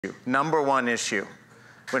Number one issue.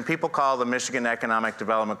 When people call the Michigan Economic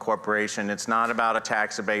Development Corporation, it's not about a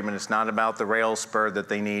tax abatement, it's not about the rail spur that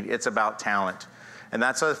they need, it's about talent. And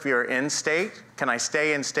that's if you're in state, can I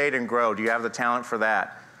stay in state and grow? Do you have the talent for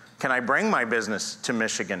that? Can I bring my business to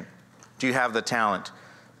Michigan? Do you have the talent?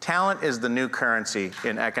 Talent is the new currency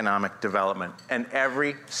in economic development, and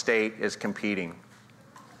every state is competing.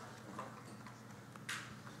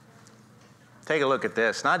 Take a look at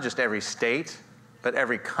this. Not just every state, but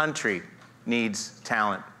every country needs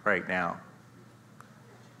talent right now.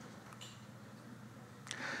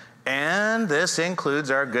 And this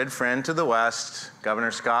includes our good friend to the west,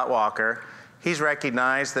 Governor Scott Walker. He's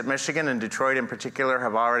recognized that Michigan and Detroit in particular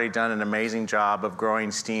have already done an amazing job of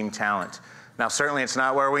growing STEAM talent. Now, certainly it's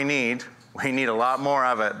not where we need. We need a lot more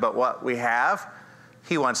of it, but what we have,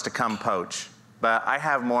 he wants to come poach. But I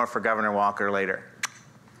have more for Governor Walker later.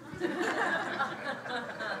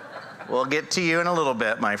 We'll get to you in a little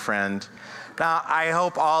bit, my friend. Now, I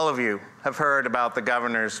hope all of you have heard about the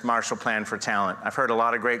governor's Marshall Plan for Talent. I've heard a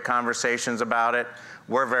lot of great conversations about it.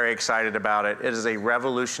 We're very excited about it. It is a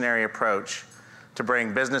revolutionary approach to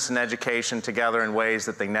bring business and education together in ways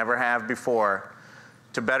that they never have before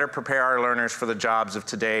to better prepare our learners for the jobs of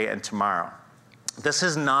today and tomorrow. This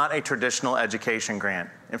is not a traditional education grant.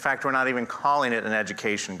 In fact, we're not even calling it an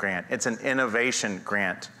education grant. It's an innovation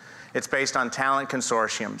grant. It's based on talent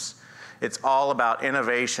consortiums. It's all about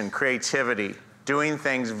innovation, creativity, doing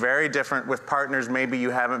things very different with partners maybe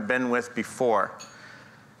you haven't been with before.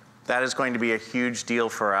 That is going to be a huge deal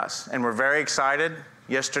for us. And we're very excited.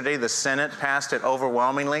 Yesterday, the Senate passed it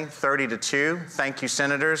overwhelmingly, 30-2. Thank you,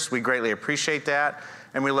 senators. We greatly appreciate that.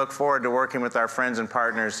 And we look forward to working with our friends and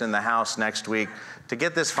partners in the House next week to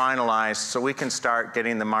get this finalized so we can start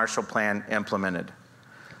getting the Marshall Plan implemented.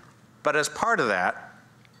 But as part of that,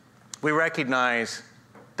 we recognize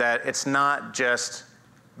that it's not just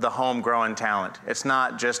the homegrown talent. It's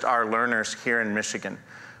not just our learners here in Michigan.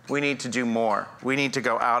 We need to do more. We need to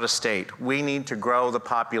go out of state. We need to grow the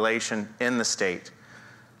population in the state.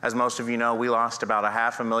 As most of you know, we lost about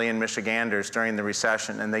 500,000 Michiganders during the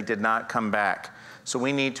recession, and they did not come back. So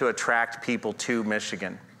we need to attract people to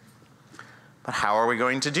Michigan. But how are we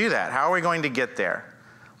going to do that? How are we going to get there?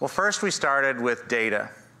 Well, first we started with data.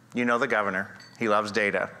 You know the governor. He loves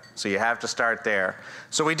data. So you have to start there.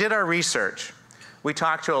 So we did our research. We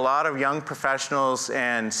talked to a lot of young professionals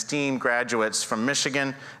and STEAM graduates from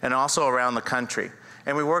Michigan and also around the country.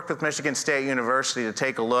 And we worked with Michigan State University to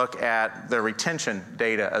take a look at the retention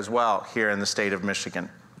data as well here in the state of Michigan.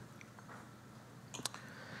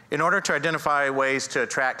 In order to identify ways to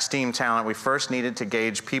attract STEAM talent, we first needed to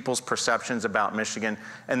gauge people's perceptions about Michigan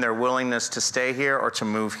and their willingness to stay here or to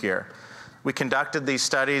move here. We conducted these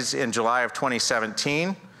studies in July of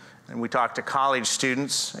 2017. And we talked to college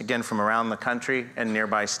students, again, from around the country and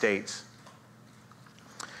nearby states.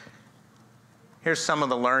 Here's some of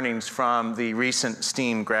the learnings from the recent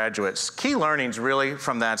STEAM graduates. Key learnings really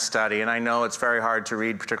from that study, and I know it's very hard to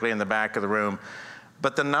read, particularly in the back of the room,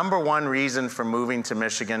 but the number one reason for moving to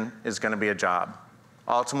Michigan is going to be a job.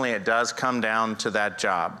 Ultimately, it does come down to that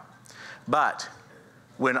job. But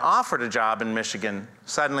when offered a job in Michigan,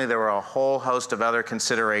 suddenly there were a whole host of other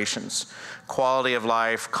considerations. Quality of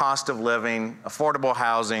life, cost of living, affordable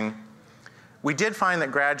housing. We did find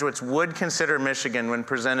that graduates would consider Michigan when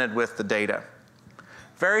presented with the data.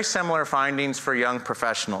 Very similar findings for young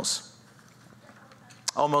professionals.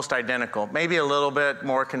 Almost identical. Maybe a little bit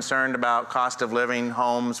more concerned about cost of living,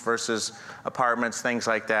 homes versus apartments, things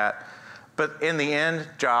like that. But in the end,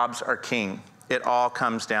 jobs are king. It all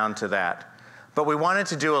comes down to that. But we wanted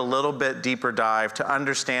to do a little bit deeper dive to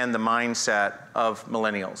understand the mindset of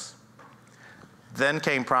millennials. Then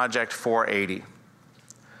came Project 480.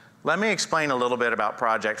 Let me explain a little bit about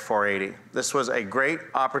Project 480. This was a great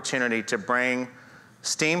opportunity to bring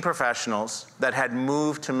STEAM professionals that had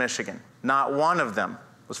moved to Michigan. Not one of them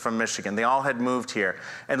was from Michigan. They all had moved here.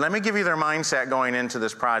 And let me give you their mindset going into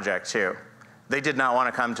this project too. They did not want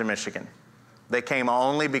to come to Michigan. They came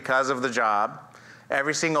only because of the job.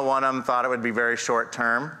 Every single one of them thought it would be very short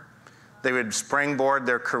term. They would springboard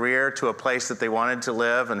their career to a place that they wanted to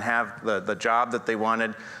live and have the job that they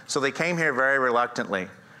wanted. So they came here very reluctantly.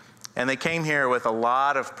 And they came here with a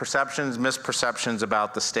lot of perceptions, misperceptions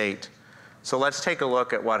about the state. So let's take a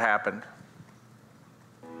look at what happened.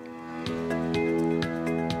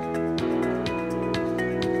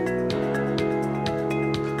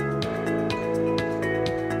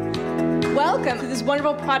 Welcome to this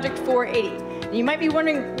wonderful Project 480. You might be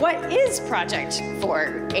wondering, what is Project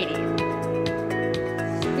 480?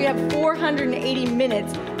 We have 480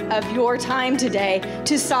 minutes of your time today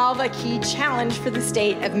to solve a key challenge for the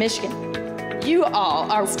state of Michigan. You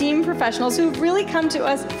all are STEAM professionals who've really come to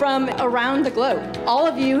us from around the globe. All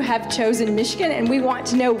of you have chosen Michigan, and we want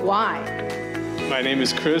to know why. My name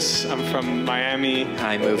is Chris. I'm from Miami.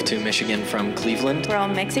 I moved to Michigan from Cleveland.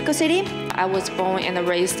 From Mexico City. I was born and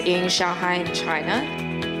raised in Shanghai, China.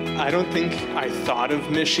 I don't think I thought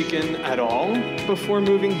of Michigan at all before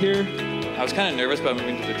moving here. I was kind of nervous about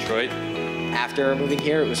moving to Detroit. After moving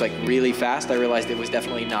here, it was like really fast. I realized it was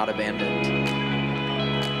definitely not abandoned.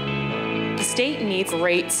 The state needs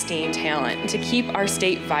great STEAM talent to keep our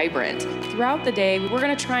state vibrant. Throughout the day, we're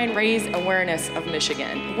going to try and raise awareness of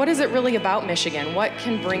Michigan. What is it really about Michigan? What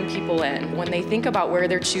can bring people in when they think about where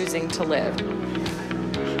they're choosing to live?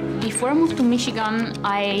 Before I moved to Michigan,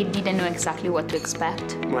 I didn't know exactly what to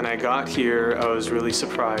expect. When I got here, I was really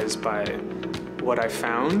surprised by what I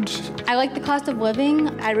found. I like the cost of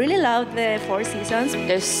living. I really love the Four Seasons.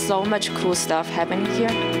 There's so much cool stuff happening here.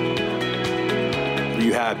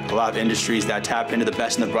 You have a lot of industries that tap into the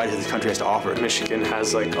best and the brightest this country has to offer. Michigan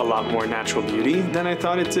has like a lot more natural beauty than I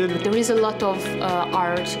thought it did. There is a lot of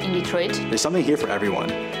art in Detroit. There's something here for everyone,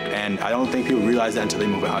 and I don't think people realize that until they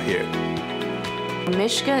move out here.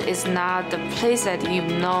 Michigan is not the place that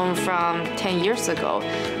you've known from 10 years ago.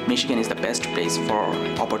 Michigan is the best place for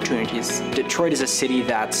opportunities. Detroit is a city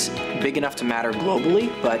that's big enough to matter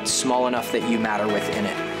globally, but small enough that you matter within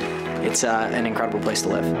it. It's an incredible place to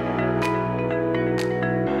live.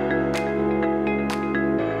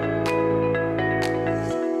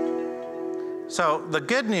 So the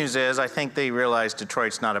good news is I think they realize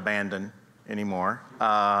Detroit's not abandoned anymore.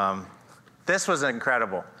 This was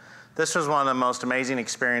incredible. This was one of the most amazing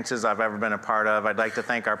experiences I've ever been a part of. I'd like to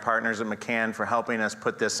thank our partners at McCann for helping us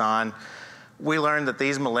put this on. We learned that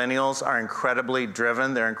these millennials are incredibly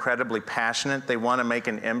driven. They're incredibly passionate. They want to make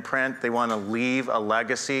an imprint. They want to leave a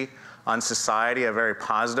legacy on society, a very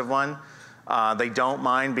positive one. They don't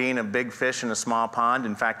mind being a big fish in a small pond.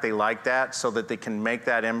 In fact, they like that so that they can make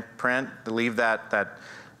that imprint, to leave that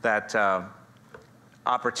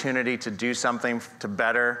opportunity to do something to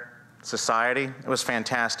better society. It was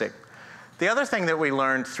fantastic. The other thing that we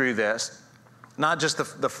learned through this, not just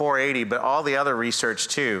the 480, but all the other research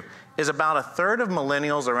too, is about a third of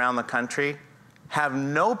millennials around the country have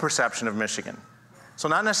no perception of Michigan. So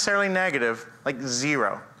not necessarily negative, like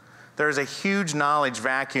zero. There's a huge knowledge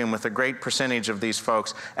vacuum with a great percentage of these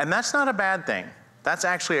folks, and that's not a bad thing. That's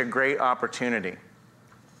actually a great opportunity.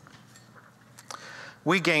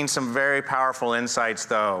 We gained some very powerful insights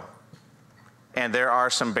though, and there are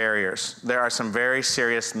some barriers. There are some very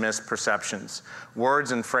serious misperceptions.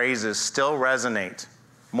 Words and phrases still resonate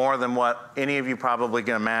more than what any of you probably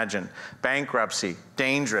can imagine. Bankruptcy,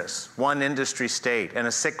 dangerous, one industry state, and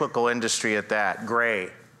a cyclical industry at that, gray.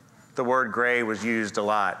 The word gray was used a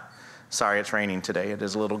lot. Sorry, it's raining today. It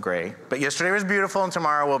is a little gray. But yesterday was beautiful, and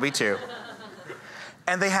tomorrow will be too.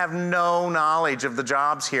 And they have no knowledge of the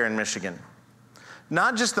jobs here in Michigan.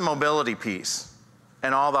 Not just the mobility piece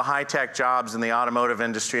and all the high-tech jobs in the automotive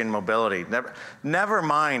industry and mobility. Never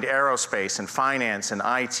mind aerospace and finance and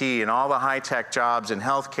IT and all the high-tech jobs in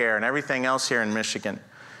healthcare and everything else here in Michigan.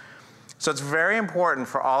 So it's very important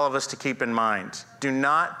for all of us to keep in mind. Do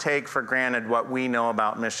not take for granted what we know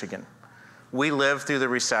about Michigan. We lived through the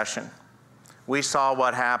recession. We saw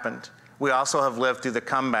what happened. We also have lived through the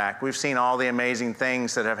comeback. We've seen all the amazing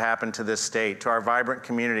things that have happened to this state, to our vibrant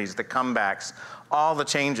communities, the comebacks, all the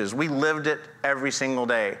changes. We lived it every single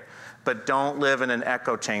day, but don't live in an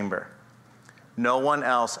echo chamber. No one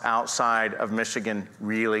else outside of Michigan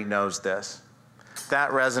really knows this.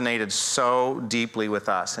 That resonated so deeply with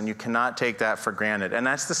us, and you cannot take that for granted. And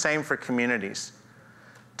that's the same for communities.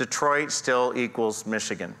 Detroit still equals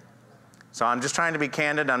Michigan. So I'm just trying to be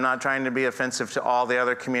candid. I'm not trying to be offensive to all the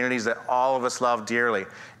other communities that all of us love dearly.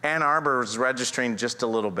 Ann Arbor is registering just a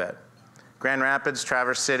little bit. Grand Rapids,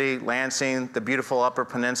 Traverse City, Lansing, the beautiful Upper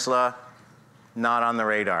Peninsula, not on the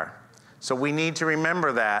radar. So we need to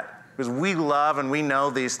remember that because we love and we know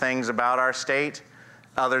these things about our state.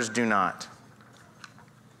 Others do not.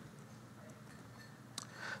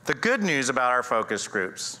 The good news about our focus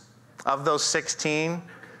groups, of those 16,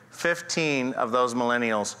 15 of those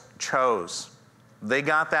millennials chose. They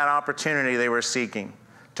got that opportunity they were seeking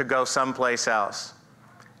to go someplace else.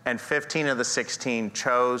 And 15 of the 16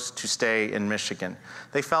 chose to stay in Michigan.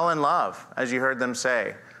 They fell in love, as you heard them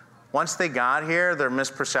say. Once they got here, their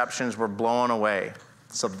misperceptions were blown away.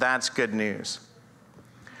 So that's good news.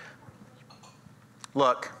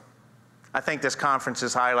 Look, I think this conference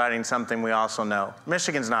is highlighting something we also know.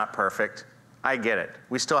 Michigan's not perfect. I get it.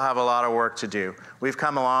 We still have a lot of work to do. We've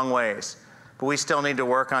come a long ways. But we still need to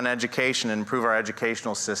work on education and improve our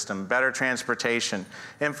educational system, better transportation,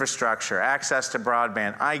 infrastructure, access to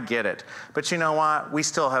broadband. I get it. But you know what? We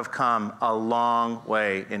still have come a long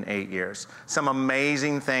way in 8 years. Some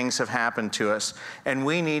amazing things have happened to us, and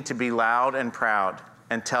we need to be loud and proud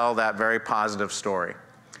and tell that very positive story.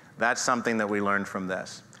 That's something that we learned from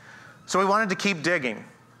this. So we wanted to keep digging.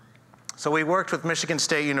 So we worked with Michigan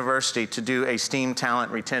State University to do a STEAM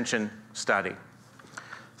talent retention study.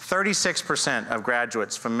 36% of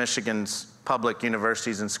graduates from Michigan's public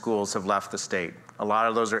universities and schools have left the state. A lot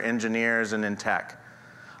of those are engineers and in tech.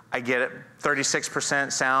 I get it,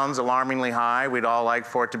 36% sounds alarmingly high. We'd all like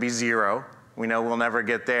for it to be 0. We know we'll never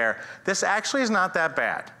get there. This actually is not that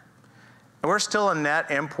bad. And we're still a net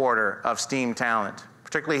importer of STEAM talent,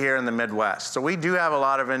 particularly here in the Midwest. So we do have a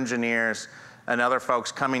lot of engineers and other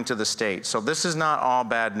folks coming to the state. So this is not all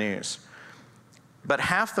bad news. But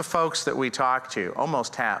half the folks that we talked to,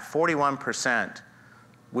 almost half, 41%,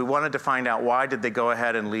 we wanted to find out why did they go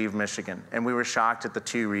ahead and leave Michigan. And we were shocked at the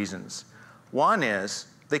 2 reasons. One is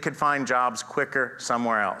they could find jobs quicker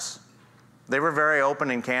somewhere else. They were very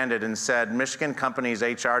open and candid and said Michigan companies'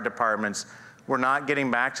 HR departments were not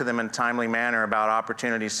getting back to them in a timely manner about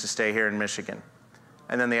opportunities to stay here in Michigan.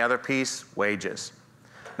 And then the other piece, wages.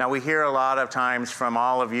 Now we hear a lot of times from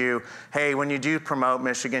all of you, hey, when you do promote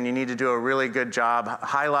Michigan, you need to do a really good job,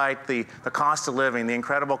 highlight the cost of living, the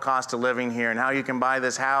incredible cost of living here, and how you can buy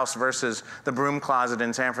this house versus the broom closet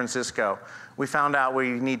in San Francisco. We found out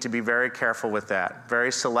we need to be very careful with that,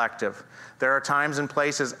 very selective. There are times and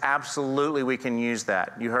places absolutely we can use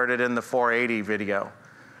that. You heard it in the 480 video.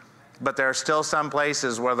 But there are still some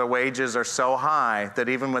places where the wages are so high that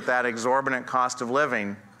even with that exorbitant cost of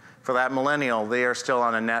living, for that millennial, they are still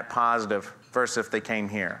on a net positive versus if they came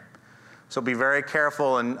here. So be very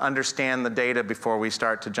careful and understand the data before we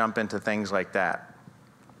start to jump into things like that.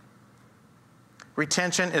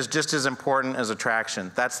 Retention is just as important as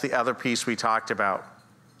attraction. That's the other piece we talked about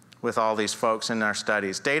with all these folks in our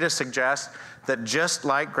studies. Data suggests that just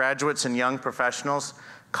like graduates and young professionals,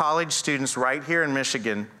 college students right here in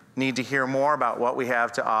Michigan need to hear more about what we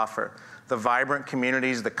have to offer. The vibrant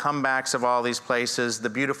communities, the comebacks of all these places, the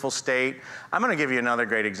beautiful state. I'm going to give you another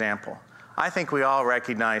great example. I think we all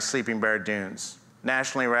recognize Sleeping Bear Dunes.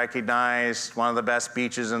 Nationally recognized, one of the best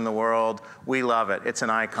beaches in the world. We love it. It's an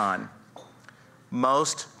icon.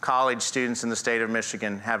 Most college students in the state of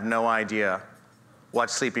Michigan have no idea what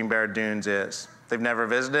Sleeping Bear Dunes is. They've never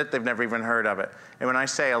visited, they've never even heard of it. And when I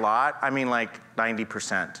say a lot, I mean like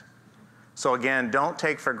 90%. So again, don't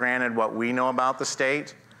take for granted what we know about the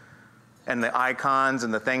state and the icons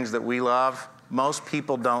and the things that we love. Most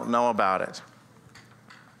people don't know about it.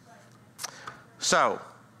 So,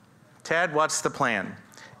 Ted, what's the plan?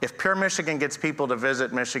 If Pure Michigan gets people to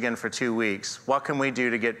visit Michigan for 2 weeks, what can we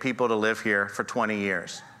do to get people to live here for 20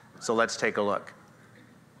 years? So let's take a look.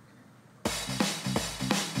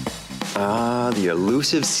 The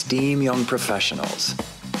elusive STEAM young professionals.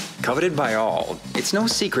 Coveted by all, it's no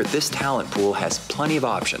secret this talent pool has plenty of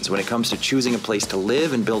options when it comes to choosing a place to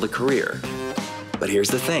live and build a career. But here's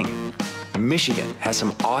the thing. Michigan has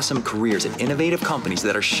some awesome careers at innovative companies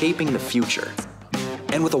that are shaping the future.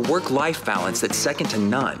 And with a work-life balance that's second to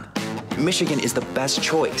none, Michigan is the best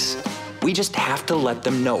choice. We just have to let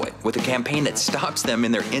them know it with a campaign that stops them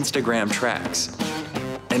in their Instagram tracks.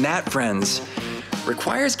 And that, friends,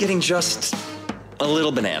 requires getting just a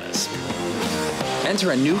little bananas.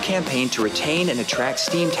 Enter a new campaign to retain and attract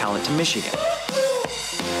STEAM talent to Michigan.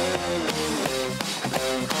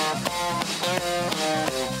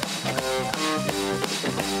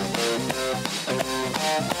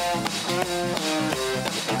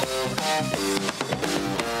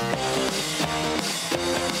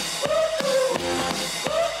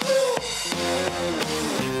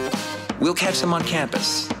 We'll catch them on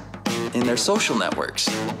campus, in their social networks,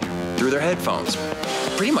 through their headphones,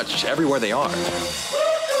 pretty much everywhere they are.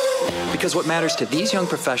 Because what matters to these young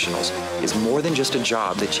professionals is more than just a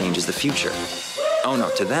job that changes the future. Oh no,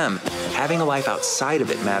 to them, having a life outside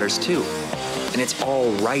of it matters too. And it's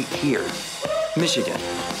all right here, Michigan,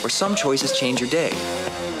 where some choices change your day,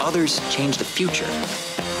 others change the future.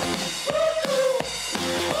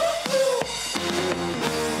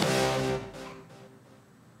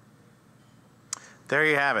 There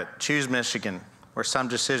you have it. Choose Michigan, where some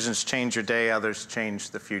decisions change your day, others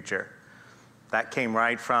change the future. That came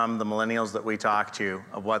right from the millennials that we talked to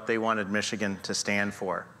of what they wanted Michigan to stand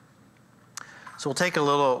for. So we'll take a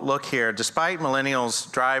little look here. Despite millennials'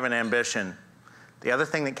 drive and ambition, The other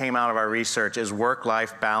thing that came out of our research is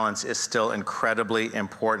work-life balance is still incredibly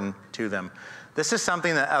important to them. This is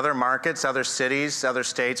something that other markets, other cities, other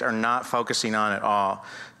states are not focusing on at all.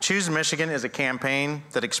 Choose Michigan is a campaign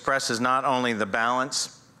that expresses not only the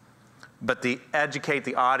balance, but educate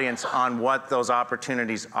the audience on what those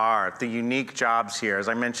opportunities are, the unique jobs here. As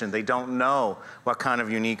I mentioned, they don't know what kind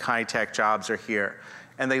of unique high-tech jobs are here.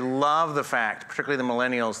 And they love the fact, particularly the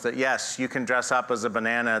millennials, that yes, you can dress up as a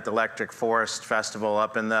banana at the Electric Forest Festival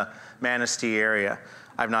up in the Manistee area.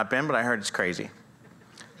 I've not been, but I heard it's crazy.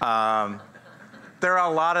 There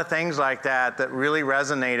are a lot of things like that that really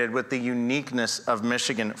resonated with the uniqueness of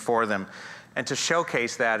Michigan for them. And to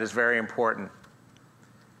showcase that is very important.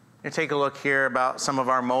 You take a look here about some of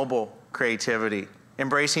our mobile creativity,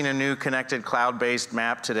 embracing a new connected cloud-based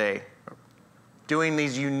map today, doing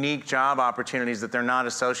these unique job opportunities that they're not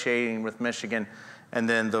associating with Michigan, and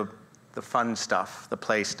then the fun stuff, the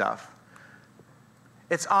play stuff.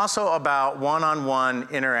 It's also about one-on-one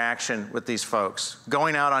interaction with these folks,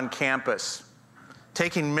 going out on campus,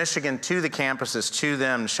 taking Michigan to the campuses, to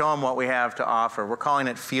them, show them what we have to offer. We're calling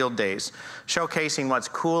it Field Days, showcasing what's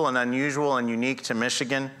cool and unusual and unique to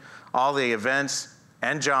Michigan, all the events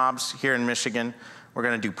and jobs here in Michigan. We're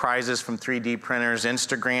going to do prizes from 3D printers,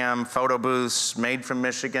 Instagram, photo booths, made from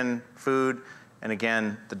Michigan food, and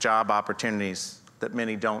again, the job opportunities that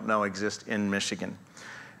many don't know exist in Michigan.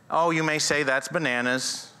 Oh, you may say that's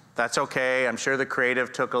bananas. That's okay. I'm sure the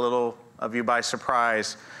creative took a little of you by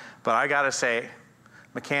surprise. But I got to say,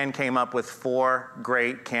 McCann came up with 4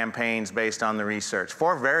 great campaigns based on the research.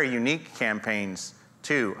 4 very unique campaigns,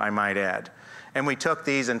 too, I might add. And we took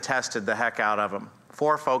these and tested the heck out of them.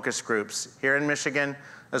 4 focus groups here in Michigan,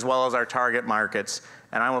 as well as our target markets.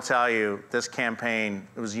 And I will tell you, this campaign,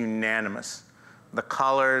 it was unanimous. The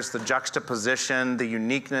colors, the juxtaposition, the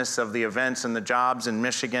uniqueness of the events and the jobs in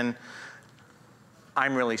Michigan.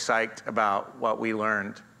 I'm really psyched about what we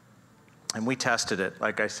learned. And we tested it,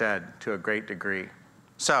 like I said, to a great degree.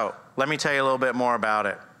 So let me tell you a little bit more about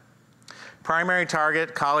it. Primary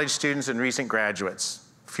target, college students and recent graduates.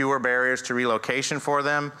 Fewer barriers to relocation for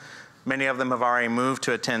them. Many of them have already moved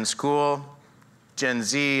to attend school. Gen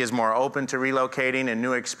Z is more open to relocating and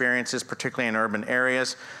new experiences, particularly in urban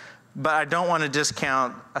areas. But I don't want to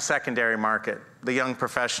discount a secondary market, the young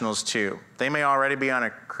professionals too. They may already be on a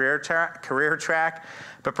career track,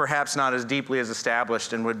 but perhaps not as deeply as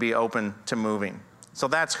established and would be open to moving. So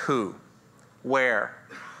that's who, where.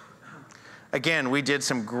 Again, we did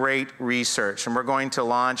some great research, and we're going to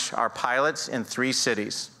launch our pilots in 3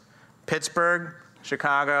 cities: Pittsburgh,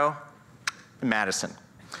 Chicago, and Madison.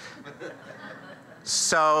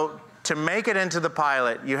 So to make it into the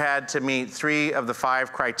pilot, you had to meet 3 of the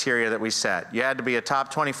 5 criteria that we set. You had to be a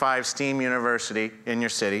top 25 STEAM university in your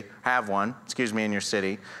city, in your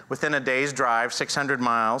city, within a day's drive, 600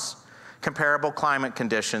 miles, comparable climate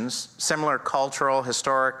conditions, similar cultural,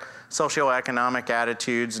 historic, socioeconomic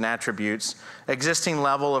attitudes and attributes, existing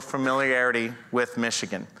level of familiarity with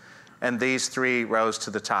Michigan. And these 3 rose to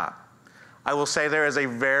the top. I will say there is a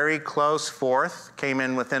very close 4th, came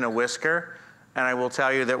in within a whisker, and I will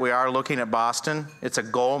tell you that we are looking at Boston. It's a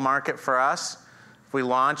goal market for us. If we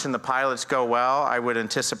launch and the pilots go well, I would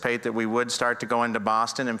anticipate that we would start to go into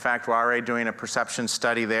Boston. In fact, we're already doing a perception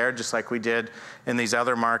study there, just like we did in these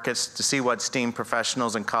other markets, to see what STEAM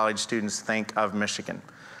professionals and college students think of Michigan.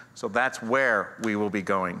 So that's where we will be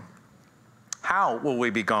going. How will we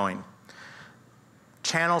be going?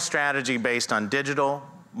 Channel strategy based on digital,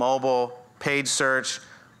 mobile, paid search,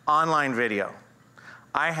 online video.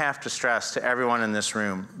 I have to stress to everyone in this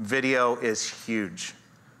room, video is huge.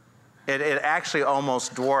 It actually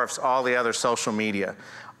almost dwarfs all the other social media.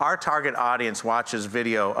 Our target audience watches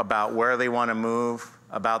video about where they want to move,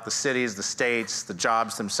 about the cities, the states, the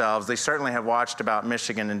jobs themselves. They certainly have watched about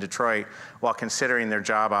Michigan and Detroit while considering their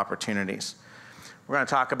job opportunities. We're going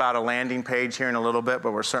to talk about a landing page here in a little bit,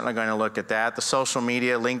 but we're certainly going to look at that. The social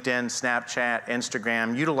media, LinkedIn, Snapchat,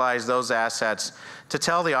 Instagram, utilize those assets to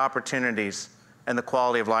tell the opportunities and the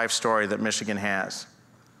quality of life story that Michigan has.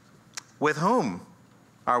 With whom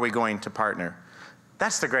are we going to partner?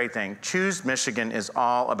 That's the great thing. Choose Michigan is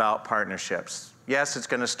all about partnerships. Yes, it's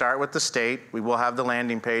going to start with the state. We will have the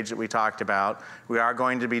landing page that we talked about. We are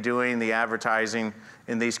going to be doing the advertising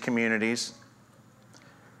in these communities.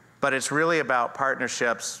 But it's really about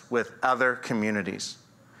partnerships with other communities.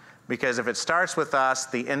 Because if it starts with us,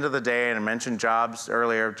 the end of the day, and I mentioned jobs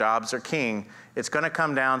earlier, jobs are king, it's going to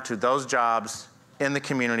come down to those jobs in the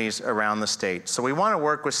communities around the state. So we want to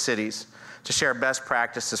work with cities to share best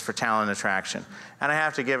practices for talent attraction. And I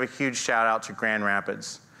have to give a huge shout out to Grand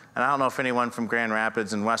Rapids. And I don't know if anyone from Grand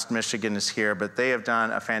Rapids and West Michigan is here, but they have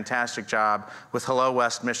done a fantastic job with Hello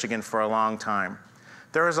West Michigan for a long time.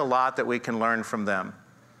 There is a lot that we can learn from them.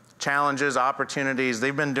 Challenges, opportunities,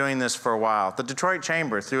 they've been doing this for a while. The Detroit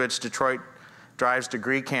Chamber, through its Detroit Drives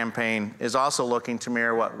Degree campaign, is also looking to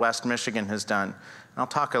mirror what West Michigan has done. And I'll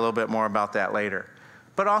talk a little bit more about that later.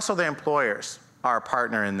 But also the employers are a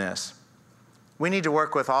partner in this. We need to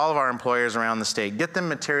work with all of our employers around the state, get them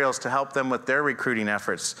materials to help them with their recruiting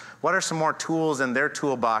efforts. What are some more tools in their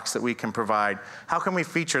toolbox that we can provide? How can we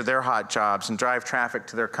feature their hot jobs and drive traffic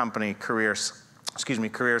to their company career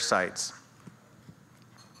sites?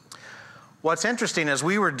 What's interesting is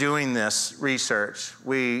we were doing this research.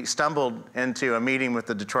 We stumbled into a meeting with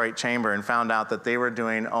the Detroit Chamber and found out that they were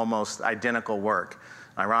doing almost identical work.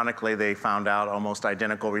 Ironically, they found out almost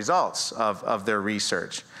identical results of their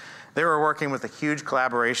research. They were working with a huge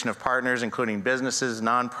collaboration of partners, including businesses,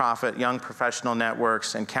 nonprofit, young professional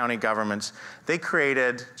networks, and county governments. They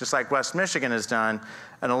created, just like West Michigan has done,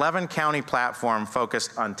 an 11-county platform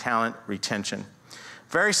focused on talent retention.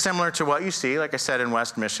 Very similar to what you see, like I said, in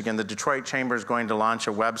West Michigan, the Detroit Chamber is going to launch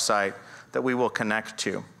a website that we will connect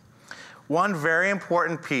to. One very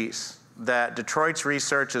important piece that Detroit's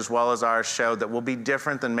research as well as ours showed that will be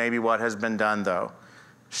different than maybe what has been done, though,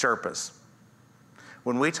 Sherpas.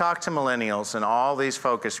 When we talk to millennials in all these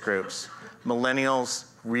focus groups, millennials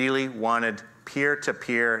really wanted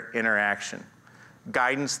peer-to-peer interaction,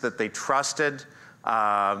 guidance that they trusted.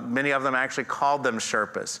 Many of them actually called them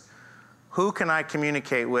Sherpas. Who can I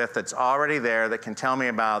communicate with that's already there that can tell me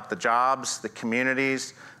about the jobs, the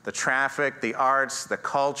communities, the traffic, the arts, the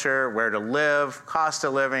culture, where to live, cost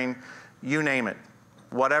of living, you name it.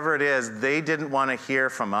 Whatever it is, they didn't want to hear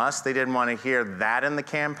from us. They didn't want to hear that in the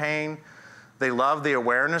campaign. They loved the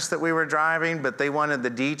awareness that we were driving, but they wanted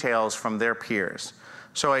the details from their peers.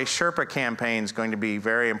 So a Sherpa campaign is going to be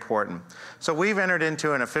very important. So we've entered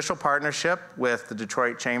into an official partnership with the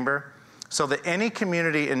Detroit Chamber so that any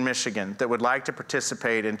community in Michigan that would like to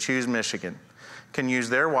participate in Choose Michigan can use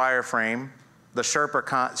their wireframe, the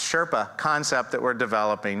Sherpa concept that we're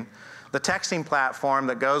developing, the texting platform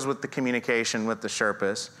that goes with the communication with the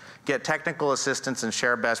Sherpas, get technical assistance and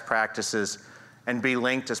share best practices, and be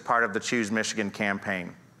linked as part of the Choose Michigan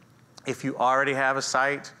campaign. If you already have a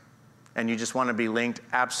site and you just want to be linked,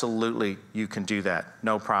 absolutely you can do that,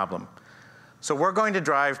 no problem. So we're going to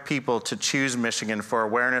drive people to Choose Michigan for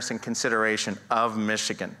awareness and consideration of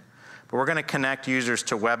Michigan. But we're going to connect users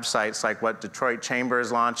to websites like what Detroit Chamber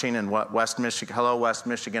is launching and what Hello West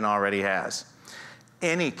Michigan already has.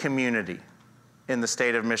 Any community in the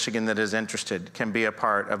state of Michigan that is interested can be a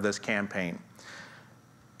part of this campaign.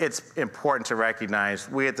 It's important to recognize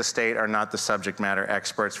we at the state are not the subject matter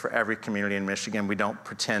experts for every community in Michigan. We don't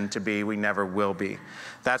pretend to be, we never will be.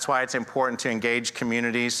 That's why it's important to engage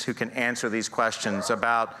communities who can answer these questions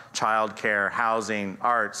about childcare, housing,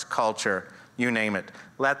 arts, culture, you name it.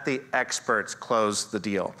 Let the experts close the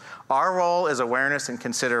deal. Our role is awareness and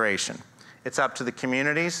consideration. It's up to the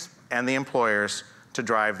communities and the employers to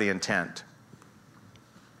drive the intent.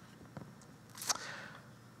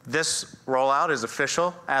 This rollout is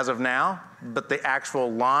official as of now, but the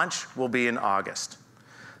actual launch will be in August.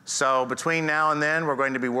 So between now and then, we're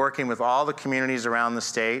going to be working with all the communities around the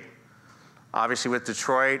state, obviously with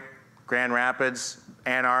Detroit, Grand Rapids,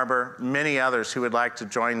 Ann Arbor, many others who would like to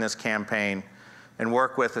join this campaign and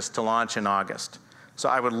work with us to launch in August. So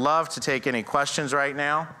I would love to take any questions right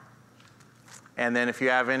now. And then if you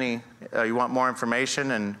have any, you want more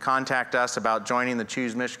information and contact us about joining the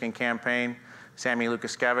Choose Michigan campaign, Sammy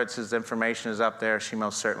Lukaskiewicz's information is up there. She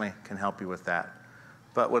most certainly can help you with that.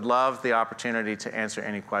 But would love the opportunity to answer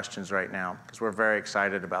any questions right now because we're very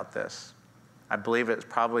excited about this. I believe it's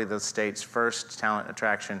probably the state's first talent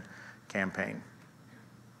attraction campaign.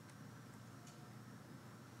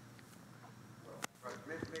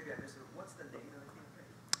 Maybe I missed it. What's the name of the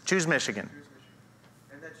campaign? Choose Michigan. Choose Michigan.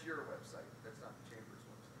 And that's your website. That's not the Chamber's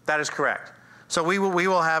website. That is correct. So we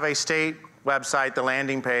will have a state website, the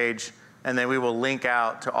landing page, and then we will link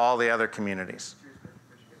out to all the other communities.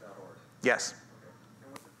 ChooseMichigan.org. Yes. Okay.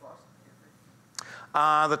 And what's it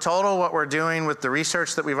cost? The total, what we're doing with the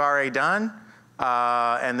research that we've already done,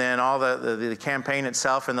 and then all the campaign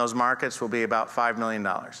itself in those markets will be about $5 million.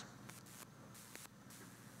 And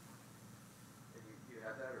you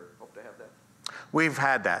have that or hope to have that? We've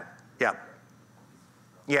had that, yeah.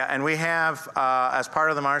 Yeah, and we have, as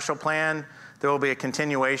part of the Marshall Plan, there will be a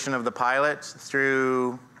continuation of the pilot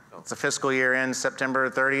through the fiscal year ends September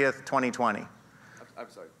 30th, 2020. I'm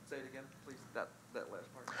sorry, say it again, please, that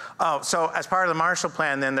last part. Oh, so as part of the Marshall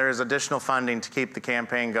Plan, then there is additional funding to keep the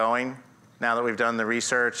campaign going now that we've done the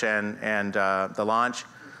research and the launch.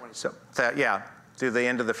 So yeah, through the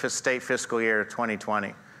end of the state fiscal year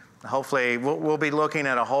 2020. Hopefully, we'll be looking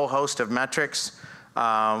at a whole host of metrics.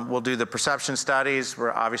 We'll do the perception studies.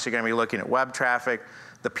 We're obviously going to be looking at web traffic,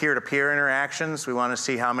 the peer-to-peer interactions. We want to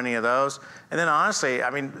see how many of those. And then honestly,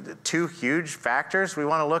 I mean, two huge factors we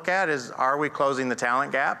want to look at is, are we closing the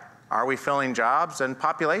talent gap? Are we filling jobs? And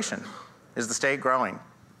population. Is the state growing?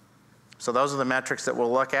 So those are the metrics that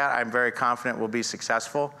we'll look at. I'm very confident we'll be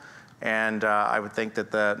successful. And I would think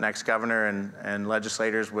that the next governor and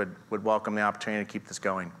legislators would welcome the opportunity to keep this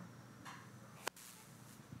going.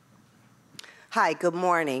 Hi, good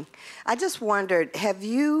morning. I just wondered, have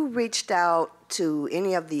you reached out to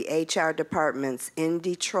any of the HR departments in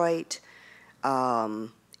Detroit, and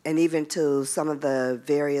even to some of the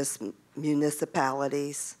various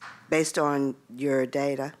municipalities based on your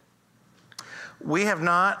data? We have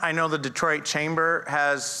not. I know the Detroit Chamber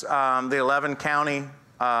has the 11 county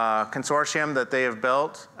consortium that they have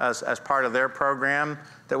built as part of their program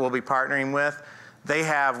that we'll be partnering with. They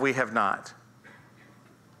have, we have not.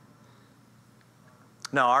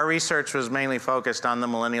 No, our research was mainly focused on the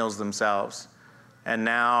millennials themselves. And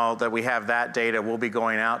now that we have that data, we'll be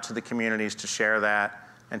going out to the communities to share that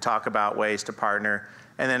and talk about ways to partner.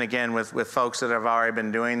 And then again, with folks that have already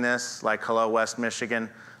been doing this, like Hello West Michigan,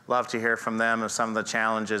 love to hear from them of some of the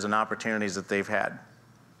challenges and opportunities that they've had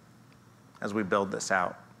as we build this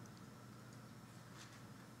out.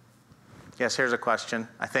 Yes, here's a question,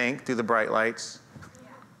 I think, through the bright lights. Yeah.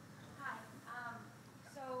 Hi.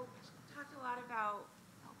 So talked a lot about,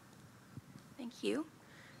 thank you.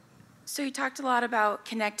 So you talked a lot about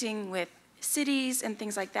connecting with cities and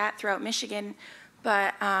things like that throughout Michigan,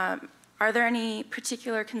 but are there any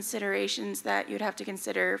particular considerations that you'd have to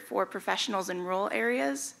consider for professionals in rural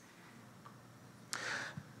areas?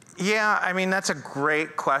 Yeah, I mean, that's a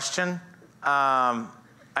great question. Are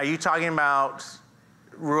you talking about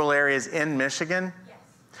rural areas in Michigan? Yes.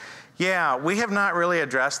 Yeah, we have not really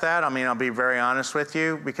addressed that. I mean, I'll be very honest with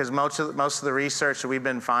you, because most of the research that we've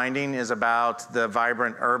been finding is about the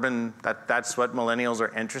vibrant urban, that's what millennials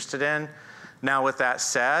are interested in. Now, with that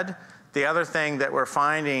said, the other thing that we're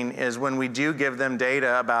finding is when we do give them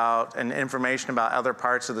data about and information about other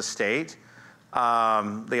parts of the state,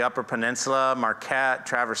 the Upper Peninsula, Marquette,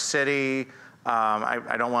 Traverse City,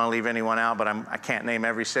 I don't want to leave anyone out, but I can't name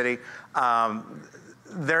every city.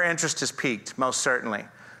 Their interest is piqued, most certainly.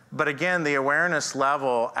 But again, the awareness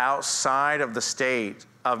level outside of the state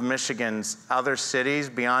of Michigan's other cities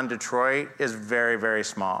beyond Detroit is very, very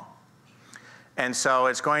small. And so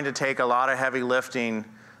it's going to take a lot of heavy lifting,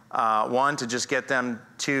 one, to just get them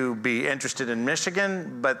to be interested in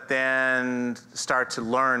Michigan, but then start to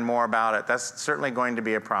learn more about it. That's certainly going to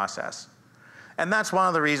be a process. And that's one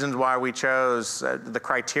of the reasons why we chose the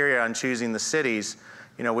criteria on choosing the cities.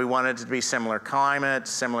 You know, we wanted it to be similar climate,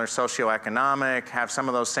 similar socioeconomic, have some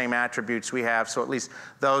of those same attributes we have, so at least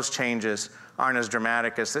those changes aren't as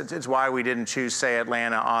dramatic as, it's why we didn't choose, say,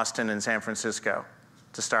 Atlanta, Austin, and San Francisco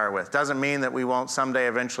to start with. Doesn't mean that we won't someday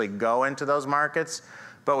eventually go into those markets,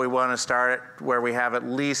 but we want to start where we have at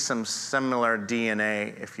least some similar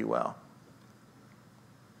DNA, if you will.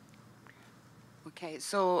 Okay,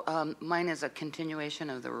 so mine is a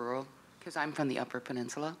continuation of the rural, because I'm from the Upper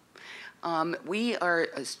Peninsula. We are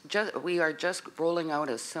just rolling out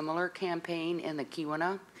a similar campaign in the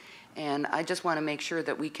Keweenaw, and I just want to make sure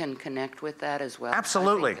that we can connect with that as well.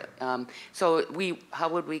 Absolutely. So how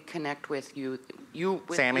would we connect with you?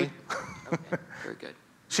 With Sammy. You? Okay, very good.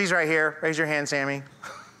 She's right here. Raise your hand, Sammy.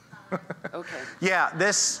 Okay. Yeah,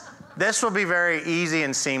 this will be very easy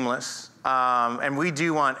and seamless. And we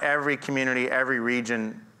do want every community, every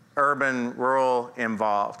region, urban, rural,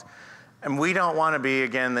 involved. And we don't want to be,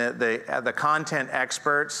 again, the content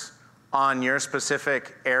experts on your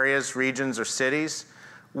specific areas, regions, or cities.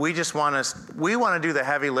 We just want to do the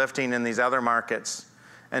heavy lifting in these other markets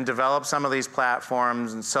and develop some of these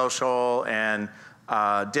platforms and social and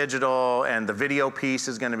digital, and the video piece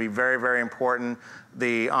is going to be very, very important.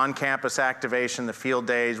 The on-campus activation, the field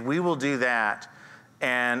days, we will do that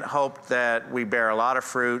and hope that we bear a lot of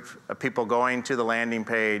fruit of people going to the landing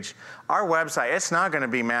page. Our website, it's not going to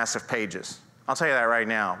be massive pages. I'll tell you that right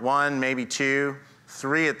now. 1, maybe 2,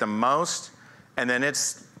 3 at the most, and then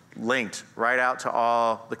it's linked right out to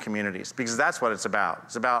all the communities, because that's what it's about.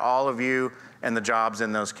 It's about all of you and the jobs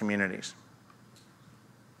in those communities.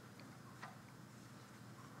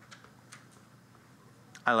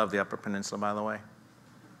 I love the Upper Peninsula, by the way.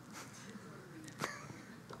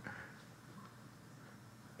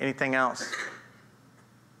 Anything else?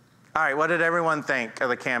 All right, what did everyone think of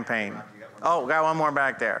the campaign? Oh, got one more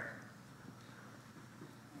back there.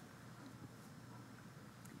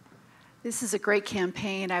 This is a great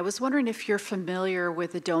campaign. I was wondering if you're familiar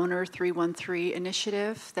with the Donor 313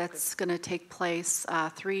 initiative that's going to take place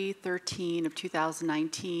 3/13 of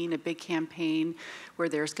 2019, a big campaign where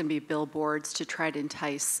there's going to be billboards to try to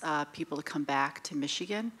entice people to come back to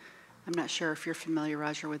Michigan. I'm not sure if you're familiar,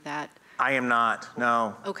 Roger, with that. I am not,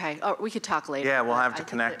 no. Okay, oh, we could talk later. Yeah, we'll have to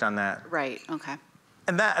connect on that. Right, okay.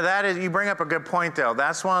 And that is, you bring up a good point though.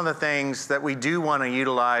 That's one of the things that we do want to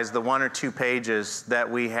utilize, the 1 or 2 pages that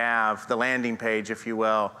we have, the landing page, if you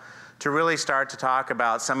will, to really start to talk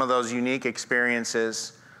about some of those unique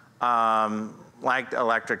experiences, like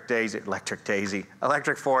Electric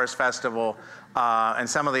Forest Festival, and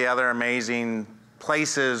some of the other amazing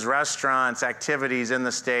places, restaurants, activities in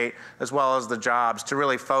the state, as well as the jobs, to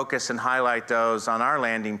really focus and highlight those on our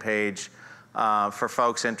landing page for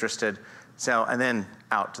folks interested. So, and then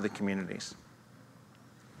out to the communities.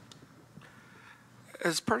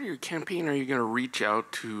 As part of your campaign, are you going to reach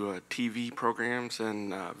out to TV programs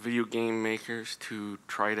and video game makers to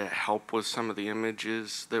try to help with some of the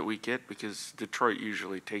images that we get? Because Detroit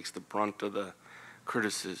usually takes the brunt of the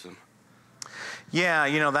criticism. Yeah,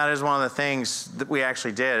 you know, that is one of the things that we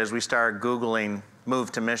actually did is we started Googling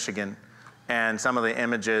Move to Michigan, and some of the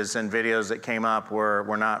images and videos that came up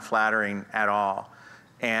were not flattering at all.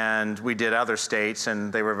 And we did other states,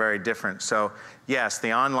 and they were very different. So yes,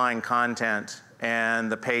 the online content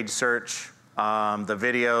and the paid search, the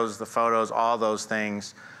videos, the photos, all those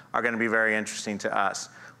things are going to be very interesting to us.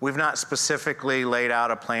 We've not specifically laid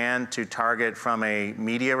out a plan to target from a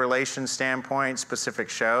media relations standpoint specific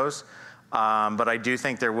shows, but I do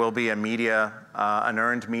think there will be a media, an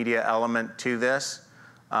earned media element to this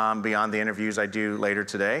beyond the interviews I do later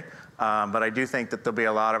today. But I do think that there'll be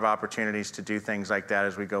a lot of opportunities to do things like that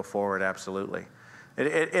as we go forward, absolutely.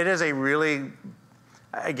 It is a really,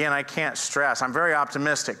 again, I can't stress, I'm very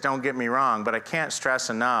optimistic, don't get me wrong, but I can't stress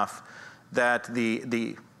enough that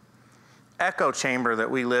the echo chamber that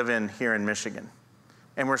we live in here in Michigan,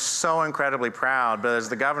 and we're so incredibly proud, but as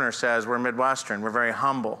the governor says, we're Midwestern, we're very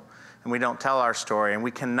humble, and we don't tell our story, and we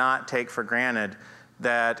cannot take for granted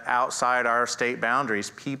that outside our state boundaries,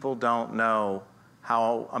 people don't know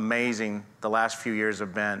how amazing the last few years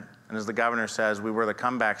have been. And as the governor says, we were the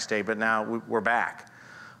comeback state, but now we're back.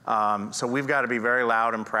 So we've got to be very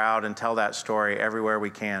loud and proud and tell that story everywhere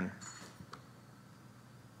we can.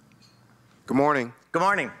 Good morning. Good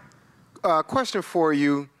morning. Question for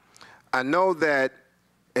you. I know that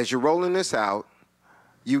as you're rolling this out,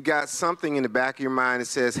 you got something in the back of your mind that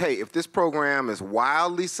says, hey, if this program is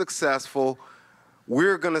wildly successful,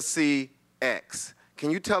 we're going to see X. Can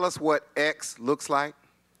you tell us what X looks like?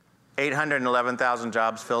 811,000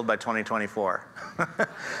 jobs filled by 2024.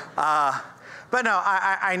 But no,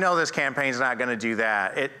 I know this campaign's not going to do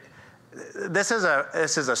that. This is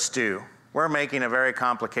a stew. We're making a very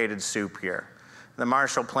complicated soup here. The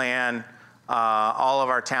Marshall Plan, all of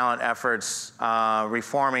our talent efforts,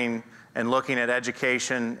 reforming and looking at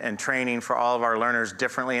education and training for all of our learners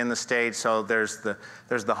differently in the state. So there's the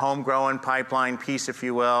homegrown pipeline piece, if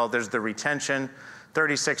you will. There's the retention.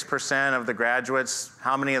 36% of the graduates,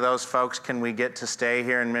 how many of those folks can we get to stay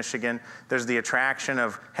here in Michigan? There's the attraction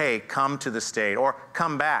of, hey, come to the state, or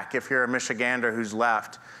come back if you're a Michigander who's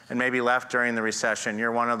left, and maybe left during the recession.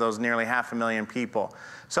 You're one of those nearly 500,000 people.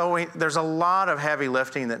 So there's a lot of heavy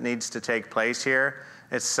lifting that needs to take place here.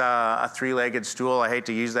 It's a three-legged stool. I hate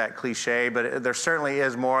to use that cliche, but there certainly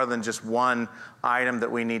is more than just one item that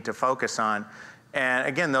we need to focus on. And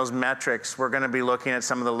again, those metrics, we're going to be looking at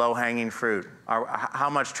some of the low-hanging fruit. How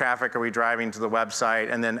much traffic are we driving to the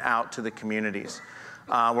website and then out to the communities?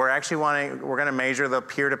 We're going to measure the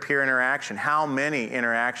peer-to-peer interaction. How many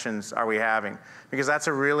interactions are we having? Because that's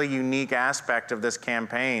a really unique aspect of this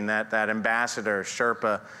campaign, that ambassador,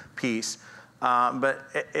 Sherpa piece. But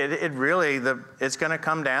it really, it's going to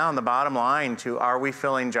come down, the bottom line, to are we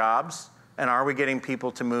filling jobs and are we getting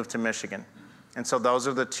people to move to Michigan? And so those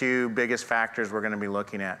are the two biggest factors we're going to be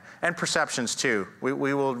looking at. And perceptions too. We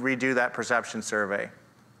will redo that perception survey.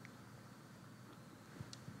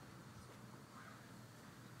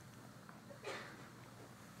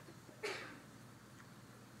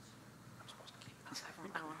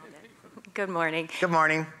 Good morning. Good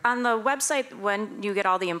morning. On the website, when you get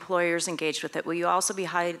all the employers engaged with it, will you also be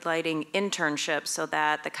highlighting internships so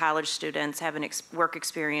that the college students have an work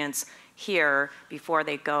experience here before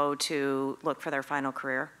they go to look for their final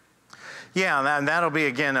career? Yeah, and that'll be,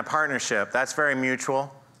 again, a partnership. That's very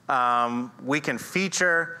mutual. We can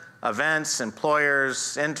feature events,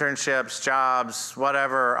 employers, internships, jobs,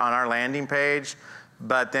 whatever on our landing page.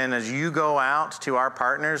 But then as you go out to our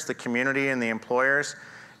partners, the community and the employers,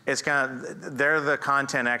 they're the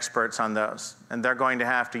content experts on those, and they're going to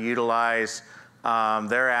have to utilize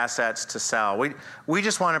their assets to sell. We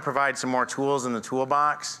just want to provide some more tools in the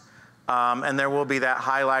toolbox, and there will be that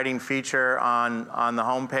highlighting feature on the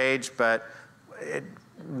homepage, but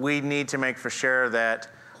we need to make for sure that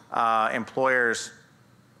employers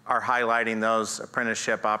are highlighting those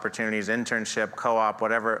apprenticeship opportunities, internship, co-op,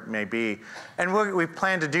 whatever it may be. And we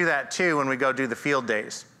plan to do that too when we go do the field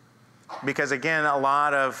days. Because again,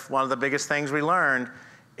 one of the biggest things we learned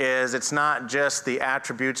is it's not just the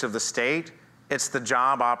attributes of the state, it's the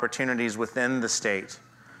job opportunities within the state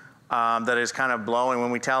that is kind of blowing.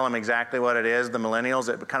 When we tell them exactly what it is, the millennials,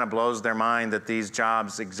 it kind of blows their mind that these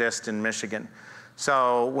jobs exist in Michigan.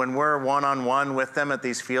 So when we're one-on-one with them at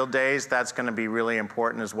these field days, that's going to be really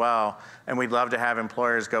important as well. And we'd love to have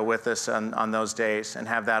employers go with us on those days and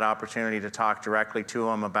have that opportunity to talk directly to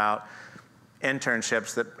them about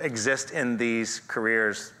internships that exist in these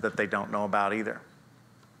careers that they don't know about either.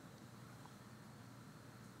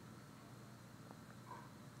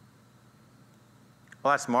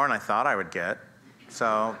 Well, that's more than I thought I would get.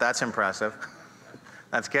 So that's impressive.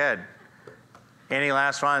 That's good. Any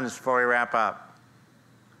last ones before we wrap up?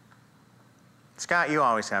 Scott, you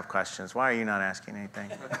always have questions. Why are you not asking anything?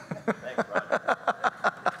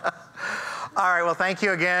 All right, well, thank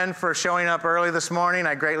you again for showing up early this morning.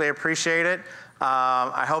 I greatly appreciate it.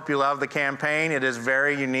 I hope you love the campaign. It is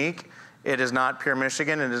very unique. It is not pure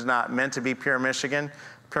Michigan. It is not meant to be pure Michigan.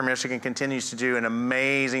 Pure Michigan continues to do an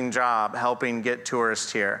amazing job helping get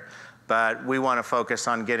tourists here. But we want to focus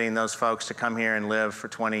on getting those folks to come here and live for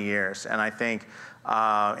 20 years. And I think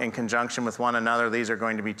in conjunction with one another, these are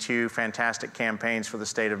going to be two fantastic campaigns for the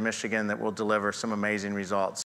state of Michigan that will deliver some amazing results.